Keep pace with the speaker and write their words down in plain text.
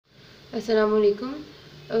Assalamu alaikum.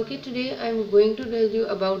 Okay, today I'm going to tell you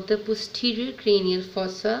about the posterior cranial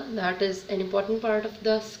fossa, that is an important part of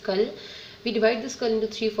the skull. We divide the skull into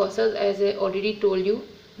three fossas as I already told you.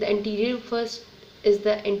 The anterior first is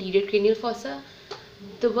the anterior cranial fossa.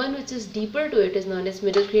 The one which is deeper to it is known as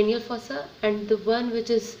middle cranial fossa, and the one which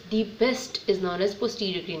is deepest is known as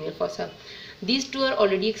posterior cranial fossa. These two are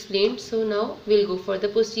already explained, so now we'll go for the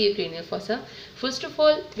posterior cranial fossa. First of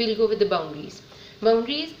all, we'll go with the boundaries.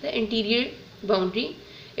 Boundaries, the anterior boundary,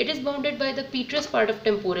 it is bounded by the petrous part of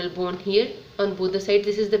temporal bone here on both the sides.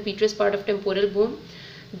 This is the petrous part of temporal bone.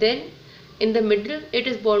 Then in the middle it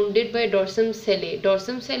is bounded by dorsum cellae.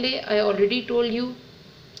 Dorsum cellae, I already told you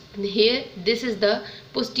here, this is the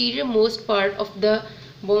posterior most part of the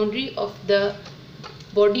boundary of the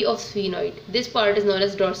body of sphenoid. This part is known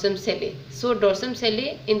as dorsum cellae. So dorsum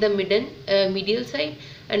cellae in the medial side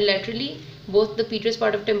and laterally both the petrous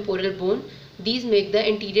part of temporal bone. These make the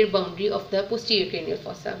anterior boundary of the posterior cranial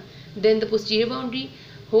fossa. Then the posterior boundary,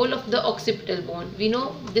 whole of the occipital bone. We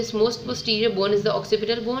know this most posterior bone is the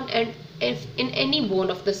occipital bone, and if in any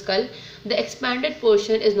bone of the skull, the expanded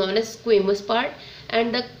portion is known as squamous part,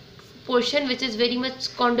 and the portion which is very much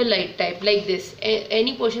condylite type like this,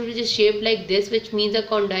 any portion which is shaped like this, which means a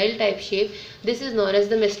condyle type shape, this is known as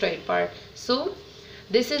the mastoid part. So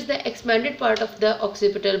this is the expanded part of the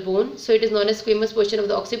occipital bone, so it is known as squamous portion of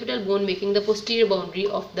the occipital bone, making the posterior boundary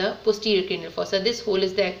of the posterior cranial fossa. This whole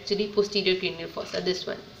is the actually posterior cranial fossa, this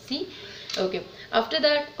one, see. Okay, after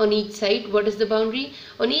that, on each side, what is the boundary?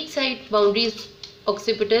 On each side boundary is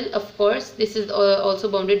occipital, of course. This is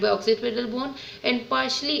also bounded by occipital bone, and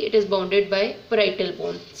partially it is bounded by parietal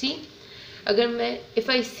bone. See, if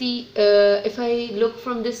I look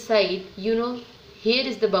from this side, here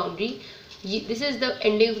is the boundary. This is the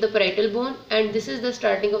ending of the parietal bone, and this is the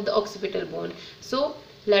starting of the occipital bone. So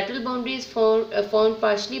lateral boundary is formed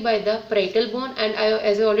partially by the parietal bone, and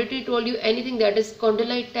as I already told you, anything that is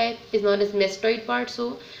condylite type is known as mastoid part.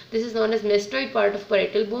 So this is known as mastoid part of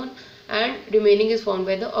parietal bone, and remaining is formed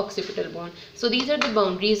by the occipital bone. So these are the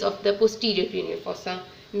boundaries of the posterior cranial fossa.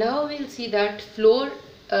 Now we'll see that floor.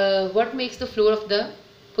 What makes the floor of the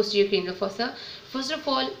posterior cranial fossa? First of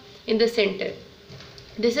all, in the center,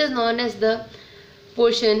 this is known as the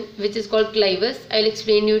portion which is called clivus. I'll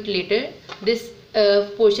explain you it later. This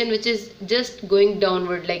portion which is just going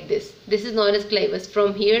downward like this, this is known as clivus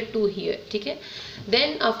from here to here. Okay?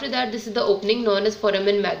 Then after that, this is the opening known as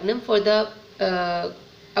foramen magnum for the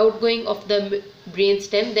outgoing of the brain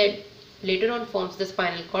stem that later on forms the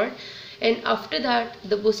spinal cord. And after that,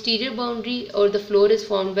 the posterior boundary or the floor is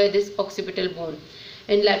formed by this occipital bone,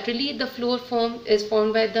 and laterally the floor is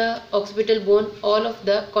formed by the occipital bone, all of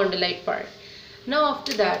the condylite part. Now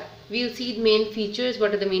after that, we will see the main features.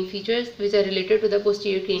 What are the main features which are related to the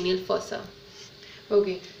posterior cranial fossa?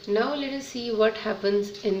 Okay, now let us see what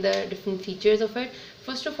happens in the different features of it.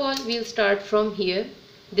 First of all, we will start from here,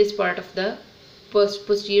 this part of the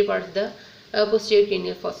posterior part of the posterior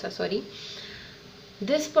cranial fossa, sorry.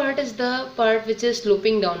 This part is the part which is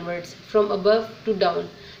sloping downwards from above to down.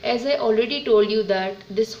 As I already told you that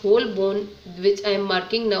this whole bone which I am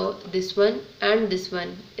marking now, this one and this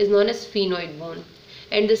one, is known as sphenoid bone,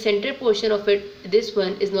 and the center portion of it, this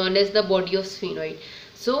one, is known as the body of sphenoid.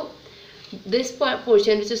 So this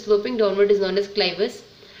portion which is sloping downward is known as clivus.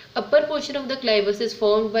 Upper portion of the clivus is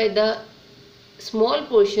formed by the small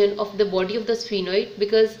portion of the body of the sphenoid,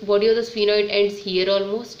 because body of the sphenoid ends here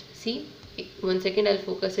almost. See, one second, I'll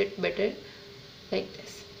focus it better like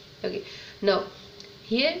this. Okay, now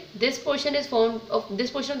here this portion of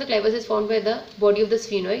the clivus is formed by the body of the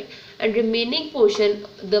sphenoid, and remaining portion,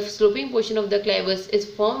 the sloping portion of the clivus, is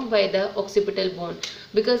formed by the occipital bone,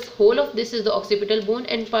 because whole of this is the occipital bone,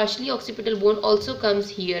 and partially occipital bone also comes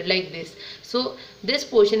here like this. So this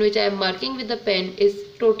portion which I am marking with the pen is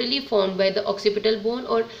totally formed by the occipital bone,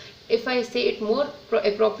 or if I say it more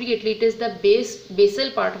appropriately, it is the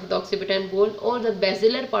basal part of the occipital bone, or the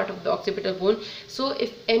basilar part of the occipital bone. So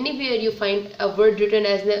if anywhere you find a word written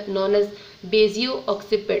as known as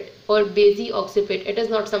basio-occipit or basi-occipit, it is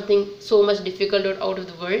not something so much difficult or out of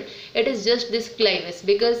the world. It is just this clivus,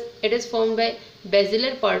 because it is formed by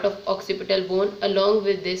basilar part of occipital bone along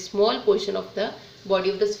with this small portion of the body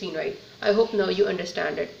of the sphenoid. I hope now you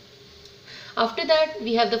understand it. After that,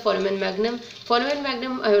 we have the foramen magnum. Foramen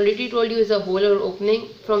magnum, I already told you, is a hole or opening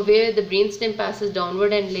from where the brainstem passes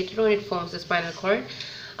downward, and later on it forms the spinal cord.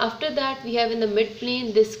 After that, we have in the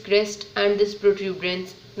midplane this crest and this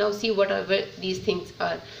protuberance. Now see whatever these things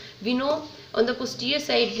are. We know on the posterior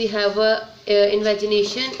side we have a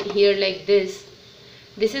invagination here like this,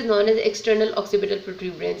 This is known as external occipital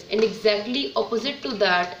protuberance. And exactly opposite to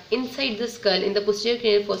that, inside the skull, in the posterior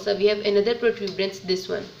cranial fossa, we have another protuberance, this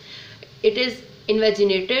one. It is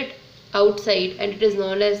invaginated outside and it is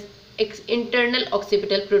known as internal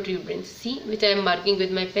occipital protuberance. See, which I am marking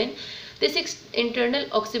with my pen. This internal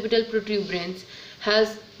occipital protuberance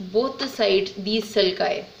has both the sides these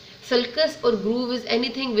sulci. Sulcus or groove is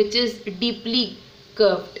anything which is deeply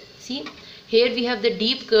curved. See, here we have the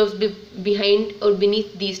deep curves behind or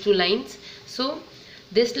beneath these two lines. So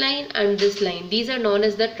this line and this line, these are known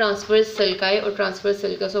as the transverse sulci or transverse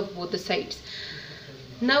sulcus of both the sides.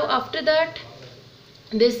 Now after that,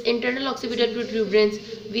 this internal occipital protuberance,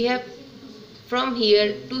 we have from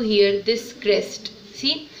here to here this crest.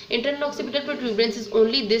 See, internal occipital protuberance is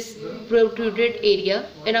only this protruded area,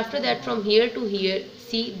 and after that from here to here,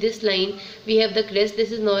 see this line, we have the crest.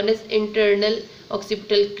 This is known as internal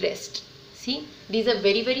occipital crest. See, these are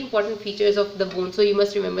very important features of the bone, so you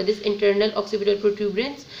must remember this internal occipital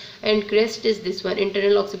protuberance, and crest is this one,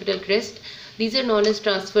 internal occipital crest. These are known as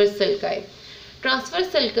transverse sulci.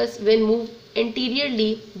 Transverse sulcus, when moved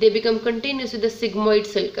anteriorly, they become continuous with the sigmoid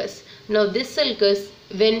sulcus. Now this sulcus,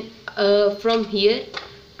 when from here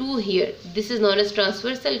to here, this is known as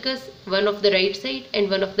transverse sulcus, one of the right side and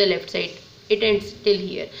one of the left side. It ends till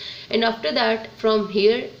here. And after that, from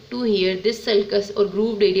here to here, this sulcus or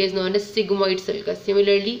grooved area is known as sigmoid sulcus.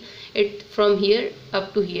 Similarly, it from here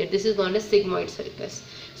up to here, this is known as sigmoid sulcus.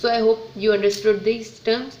 So I hope you understood these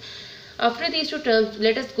terms. After these two terms,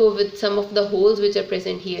 let us go with some of the holes which are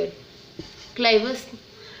present here. Clivus,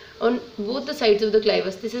 on both the sides of the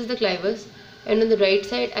clivus, this is the clivus, and on the right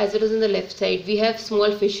side as well as on the left side, we have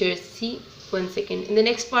small fissures. See, one second. In the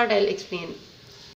next part, I'll explain.